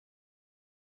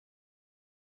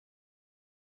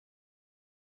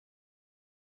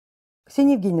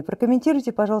Ксения Евгеньевна,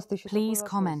 прокомментируйте, пожалуйста, еще такой Please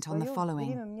вопрос. comment В on the свое following.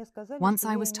 время мне сказали, Once что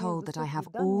I я was имею told that I have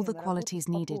высокие all данные the на работу qualities с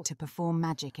needed to попросту. perform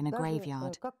magic in a Даже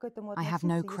graveyard. как к этому I have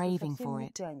no относиться, если craving совсем for не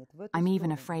it. тянет в эту I'm even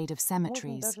сторону? afraid of Можно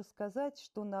cemeteries. даже сказать,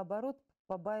 что наоборот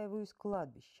побаиваюсь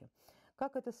кладбища.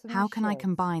 Как это How can I совмещается?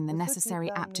 combine the Высокие necessary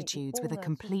данные и aptitudes with a полное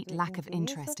complete отсутствие lack of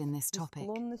интереса interest in this и topic?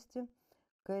 склонности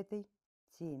к этой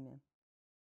теме.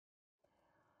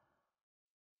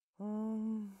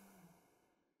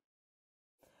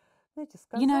 Знаете,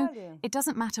 You know, сказали, it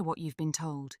doesn't matter what you've been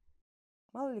told.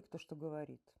 мало ли кто что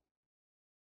говорит.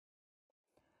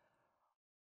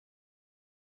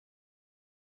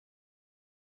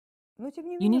 Но тем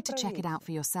не You менее need to check it out проверьте.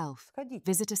 for yourself. Сходите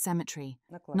Visit a cemetery,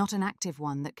 на not an кладбище. active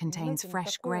one that contains Знаете, на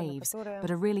fresh такое, на graves, которое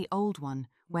but a really old one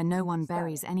where no one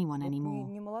buries старое. anyone Вот anymore.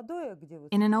 не молодое, где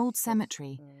вот In an old сейчас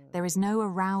cemetery, there is no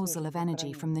arousal свежее of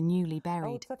energy from the захоронение, newly а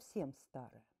вот buried. совсем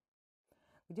старое,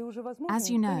 где уже, возможно, As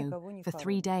you никто know, никого не for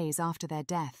 3 хоронит. days after their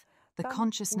death, the Там уже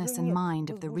consciousness and нет mind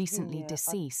of the recently возбуждения от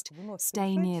deceased вновь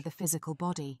stay near the пришедших, physical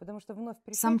body. потому что вновь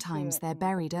Sometimes пришедшие, they're как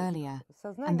buried бы их earlier, and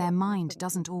сознание, their потому mind что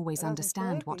doesn't always разум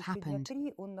understand человека what еще дня happened.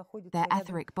 3 он находится Their рядом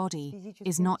etheric с body is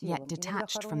физическим not yet телом. Иногда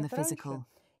detached from the хоронят раньше, physical,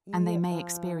 and they и may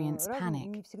experience разум panic.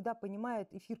 не всегда понимает,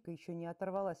 эфирка еще не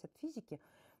оторвалась от физики,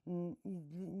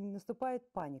 наступает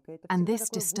паника. Это And всегда this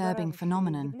такое disturbing будоражащее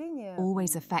phenomenon явление,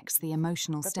 always affects the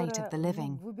emotional state of которое the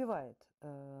living. выбивает,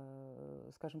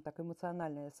 скажем так,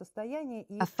 эмоциональное состояние.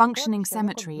 И A functioning кладбище, оно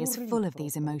как cemetery is бурлит full of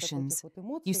these просто вот от этих emotions. вот You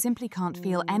эмоций. simply can't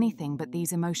feel anything but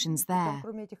these emotions И там, there.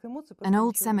 кроме этих эмоций, An просто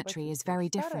old ничего не cemetery is почувствуешь. very Старое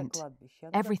different. кладбище,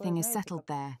 оно такое, Everything is знаете, settled как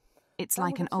there. It's там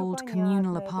like уже an все old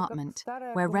communal понятно, это как apartment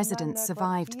старая where residents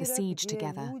коммунальная survived the квартира, siege где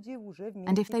together. люди уже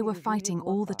And if вместе they were пережили fighting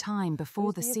all the блокаду. time То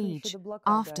before есть, the если еще siege, до блокады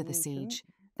after они the еще siege,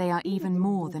 they are били even друг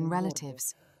more другу than морды,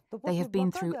 relatives. то They после have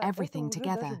been through блокады это everything уже даже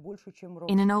together. больше, чем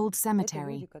In an родственники. old Это люди,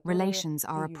 cemetery, которые relations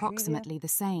are пережили approximately the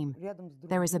same. рядом с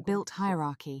друг There is a другом built все.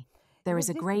 hierarchy. И There вот is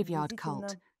a здесь graveyard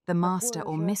cult, приблизительно the master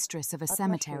такое or же mistress of a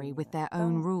cemetery with отношение. their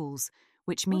own Там rules,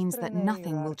 which means that выстроенная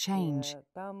nothing will change. иерархия,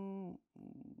 там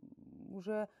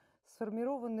уже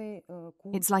сформированный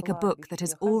культ It's like a book that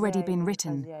has кладбища, already хозяин been или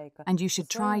written, хозяйка and you со should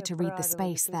try своими to read the правилами.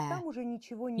 space То есть there. там уже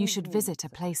ничего You не should visit a изменится.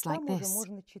 place like Там уже this.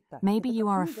 можно читать. Maybe Это you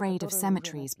как are книга, afraid of которая уже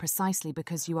cemeteries написана. precisely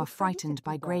because you are Вот сходите frightened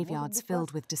by туда. Может graveyards быть, вас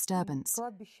filled with disturbance.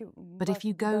 кладбище But if вас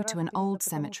you go to an будоражит old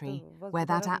именно потому, что cemetery вас where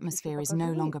that будоражит еще atmosphere is пока no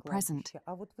живые longer present, кладбища,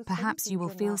 а вот вы perhaps сходите you will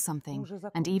уже feel на something уже and even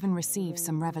законченное, уже receive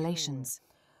some не живое. revelations.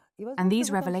 И, And возможно, these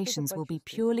вы там что-то revelations will be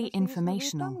почувствуете. purely Так что если вы и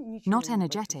informational, там ничего not не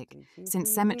energetic, почувствуете, since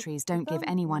если вы cemeteries и don't give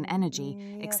там anyone energy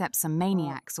не except some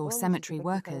maniacs or получите cemetery каких-то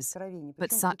workers, откровений, but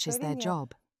причем such is their откровения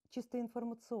job. чисто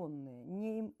информационные,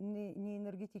 не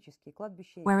энергетические.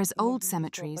 Кладбища Whereas old энергетического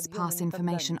cemeteries подъема pass никогда не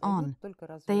information on, дают, только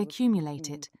разве they вот accumulate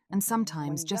it and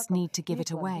sometimes just маньякам need to give или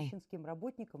it away. кладбищенским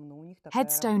работникам, но у них такая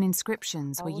Headstone работа.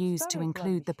 inscriptions А were вот used to старые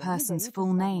include the кладбища, они person's дают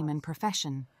full name and информацию.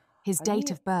 profession, his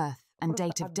date Они of birth and просто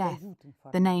date of death, отдают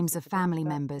the names информацию, of потому family что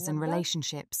members and иногда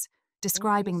relationships, у нее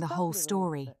describing the whole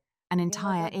story, скапливается, an и надо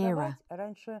entire era. отдавать.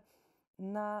 Раньше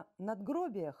на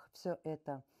надгробиях все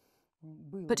это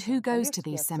было. But who Там goes to коллежский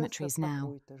these асессор cemeteries now?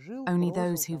 такой-то жил, Only прожил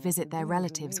those who там от visit their любви,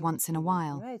 relatives жены, once in a детей.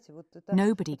 while. Понимаете, вот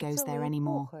Nobody это goes there целая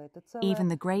anymore. эпоха, это Even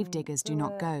the целая, grave diggers do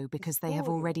not целая go because they have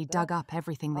история, already да? dug up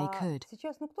everything they А could.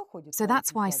 сейчас, ну, кто ходит So по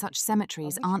that's этим why such кладбищам?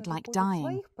 cemeteries Обычно aren't же like ходят dying.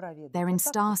 своих проведать, They're in а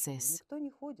так-то чего? stasis. Никто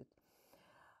не ходит.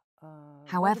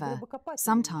 Даже However, гробокопатели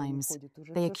уже не sometimes ходят.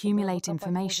 Уже they все, что accumulate гробокопать можно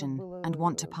information and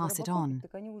want to было pass it гробокопать, on.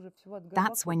 так они уже все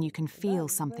That's when you отгробокопали. can Да, feel и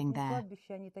something поэтому there.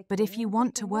 кладбища они But такие. if Они you не то,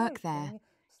 want что to work умирающие, there, они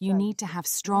you need to старческие. have Но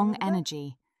strong иногда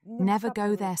energy. в нем Never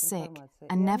go there скапливается sick информация,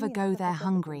 and и never они go иногда there хотят эту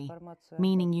hungry, информацию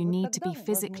meaning отдать. И you вот need to тогда, be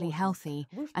physically возможно, healthy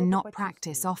вы and что-то not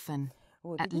practice почувствуете. often,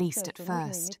 Вот. at least Единственное, at что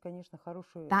нужно first. иметь, конечно,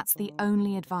 That's the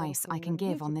only advice хорошую I can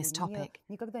give on энергетику, this topic.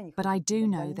 никогда не But I ходить do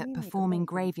туда know that больным, никогда performing не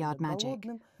ходить туда graveyard magic,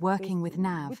 голодным, то working есть with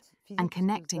nav, быть and физически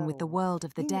connecting with the здоровым world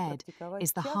of the и не dead практиковать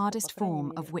is the часто, по hardest крайней form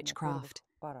мере, of на первых witchcraft.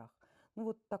 порах. Ну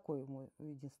вот такой мой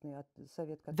единственный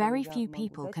совет, который Very я few могу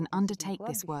people дать can относительно undertake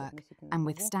this кладбища, work относительно and того,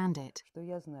 withstand it. что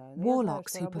я знаю. Но я знаю, Warlocks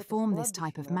что who работа с perform this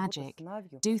type кладбищем, of работа с magic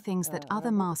навью, do things that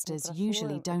other работа с masters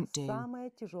usually некрослоем– это don't do, самая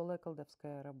тяжелая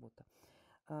колдовская работа.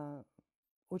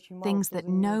 Очень мало things кто that за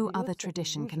нее no other берется,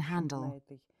 tradition can выживших handle. на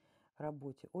этой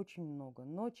работе очень много.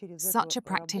 Но через Such эту a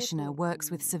practitioner работу, works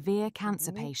with severe чтобы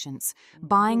cancer уметь patients,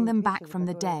 buying делать them вещи, back за from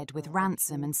the которые dead with обычно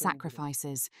ransom and никто не берется.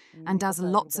 sacrifices, and does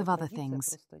Никакая lots другая of other традиция things.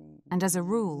 просто And as a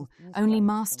rule, не only справится. Там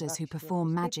masters брак who четвертой perform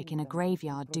magic степени, in a там и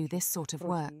graveyard do this sort of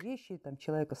прочие work. вещи, там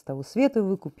человека с того света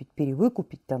выкупить,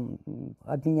 перевыкупить, там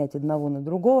обменять одного на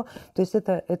другого. То есть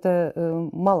это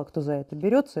мало кто за это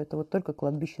берется, это вот только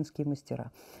кладбищенские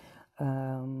мастера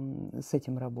с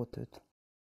этим работают.